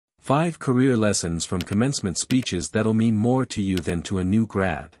5 career lessons from commencement speeches that'll mean more to you than to a new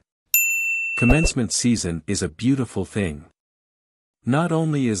grad. Commencement season is a beautiful thing. Not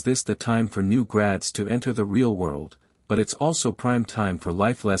only is this the time for new grads to enter the real world, but it's also prime time for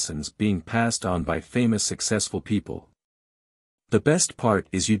life lessons being passed on by famous successful people. The best part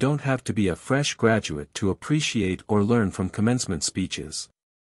is you don't have to be a fresh graduate to appreciate or learn from commencement speeches.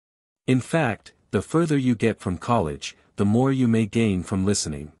 In fact, the further you get from college, the more you may gain from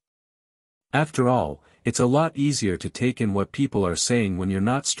listening. After all, it's a lot easier to take in what people are saying when you're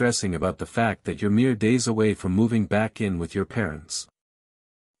not stressing about the fact that you're mere days away from moving back in with your parents.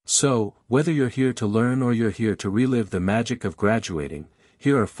 So, whether you're here to learn or you're here to relive the magic of graduating,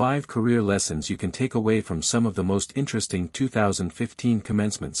 here are 5 career lessons you can take away from some of the most interesting 2015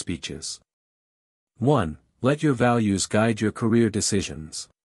 commencement speeches. 1. Let your values guide your career decisions.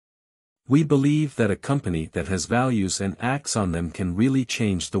 We believe that a company that has values and acts on them can really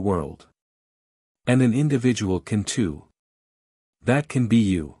change the world. And an individual can too. That can be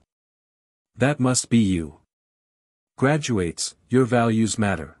you. That must be you. Graduates, your values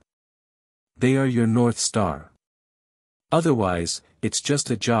matter. They are your North Star. Otherwise, it's just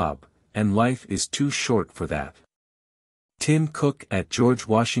a job, and life is too short for that. Tim Cook at George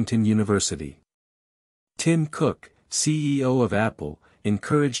Washington University. Tim Cook, CEO of Apple,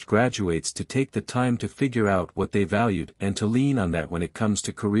 encouraged graduates to take the time to figure out what they valued and to lean on that when it comes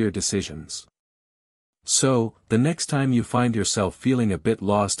to career decisions. So, the next time you find yourself feeling a bit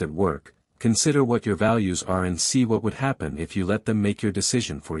lost at work, consider what your values are and see what would happen if you let them make your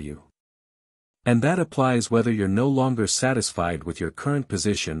decision for you. And that applies whether you're no longer satisfied with your current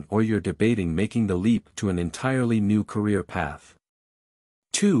position or you're debating making the leap to an entirely new career path.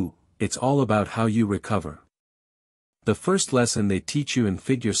 2. It's all about how you recover. The first lesson they teach you in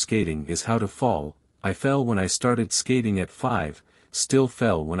figure skating is how to fall. I fell when I started skating at 5, still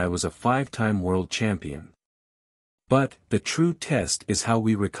fell when I was a 5-time world champion. But, the true test is how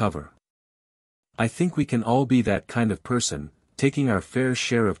we recover. I think we can all be that kind of person, taking our fair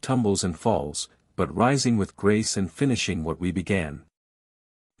share of tumbles and falls, but rising with grace and finishing what we began.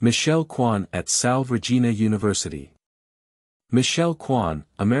 Michelle Kwan at Salve Regina University. Michelle Kwan,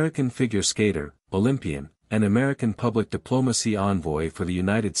 American figure skater, Olympian, and American public diplomacy envoy for the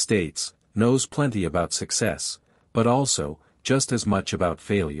United States, knows plenty about success, but also, just as much about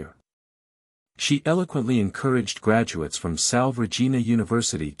failure. She eloquently encouraged graduates from Salve Regina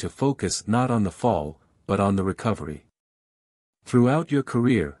University to focus not on the fall, but on the recovery. Throughout your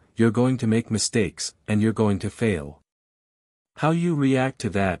career, you're going to make mistakes, and you're going to fail. How you react to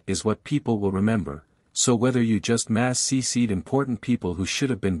that is what people will remember, so whether you just mass CC'd important people who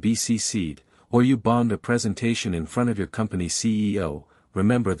should have been BCC'd, or you bombed a presentation in front of your company CEO,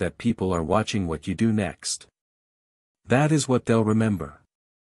 remember that people are watching what you do next. That is what they'll remember.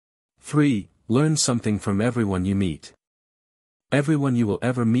 3. Learn something from everyone you meet. Everyone you will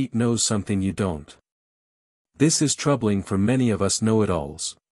ever meet knows something you don't. This is troubling for many of us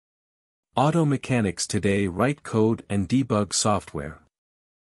know-it-alls. Auto mechanics today write code and debug software.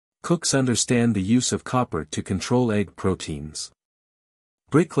 Cooks understand the use of copper to control egg proteins.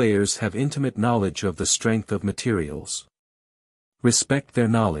 Bricklayers have intimate knowledge of the strength of materials. Respect their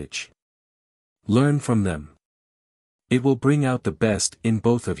knowledge. Learn from them. It will bring out the best in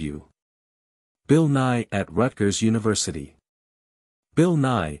both of you. Bill Nye at Rutgers University. Bill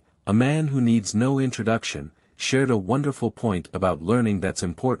Nye, a man who needs no introduction, shared a wonderful point about learning that's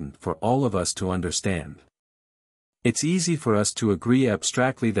important for all of us to understand. It's easy for us to agree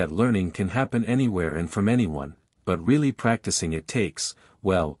abstractly that learning can happen anywhere and from anyone, but really practicing it takes,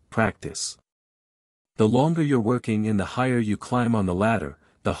 well, practice. The longer you're working and the higher you climb on the ladder,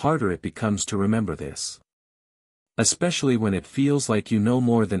 the harder it becomes to remember this. Especially when it feels like you know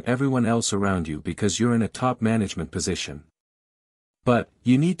more than everyone else around you because you're in a top management position. But,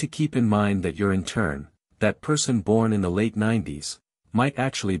 you need to keep in mind that your intern, that person born in the late 90s, might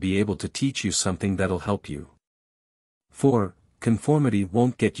actually be able to teach you something that'll help you. 4. Conformity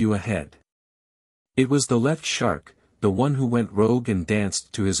won't get you ahead. It was the left shark, the one who went rogue and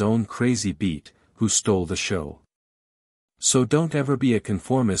danced to his own crazy beat, who stole the show. So don't ever be a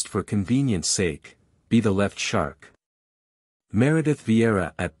conformist for convenience sake, be the left shark. Meredith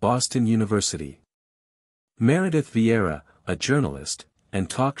Vieira at Boston University. Meredith Vieira, a journalist and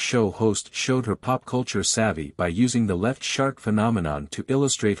talk show host, showed her pop culture savvy by using the left shark phenomenon to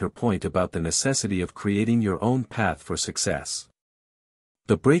illustrate her point about the necessity of creating your own path for success.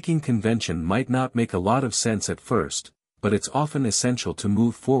 The breaking convention might not make a lot of sense at first, but it's often essential to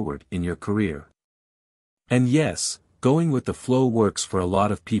move forward in your career. And yes, going with the flow works for a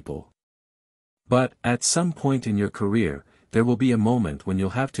lot of people. But, at some point in your career, there will be a moment when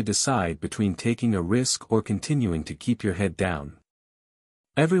you'll have to decide between taking a risk or continuing to keep your head down.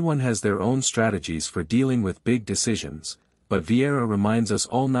 Everyone has their own strategies for dealing with big decisions, but Vieira reminds us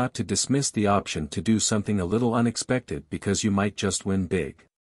all not to dismiss the option to do something a little unexpected because you might just win big.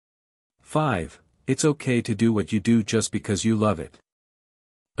 5. It's okay to do what you do just because you love it.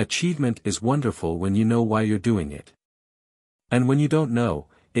 Achievement is wonderful when you know why you're doing it. And when you don't know,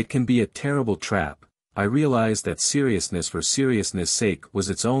 it can be a terrible trap. I realized that seriousness for seriousness' sake was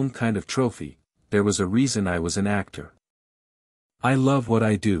its own kind of trophy. There was a reason I was an actor. I love what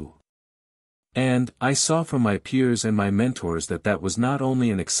I do. And I saw from my peers and my mentors that that was not only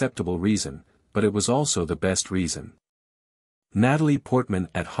an acceptable reason, but it was also the best reason. Natalie Portman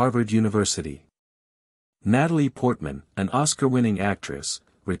at Harvard University. Natalie Portman, an Oscar-winning actress,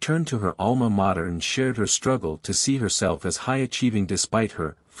 returned to her alma mater and shared her struggle to see herself as high-achieving despite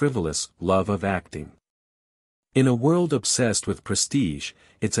her frivolous love of acting. In a world obsessed with prestige,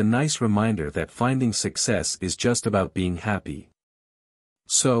 it's a nice reminder that finding success is just about being happy.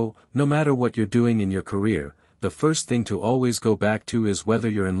 So, no matter what you're doing in your career, the first thing to always go back to is whether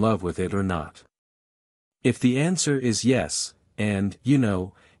you're in love with it or not. If the answer is yes, and,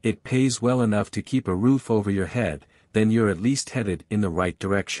 it pays well enough to keep a roof over your head, then you're at least headed in the right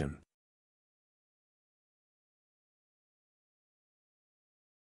direction.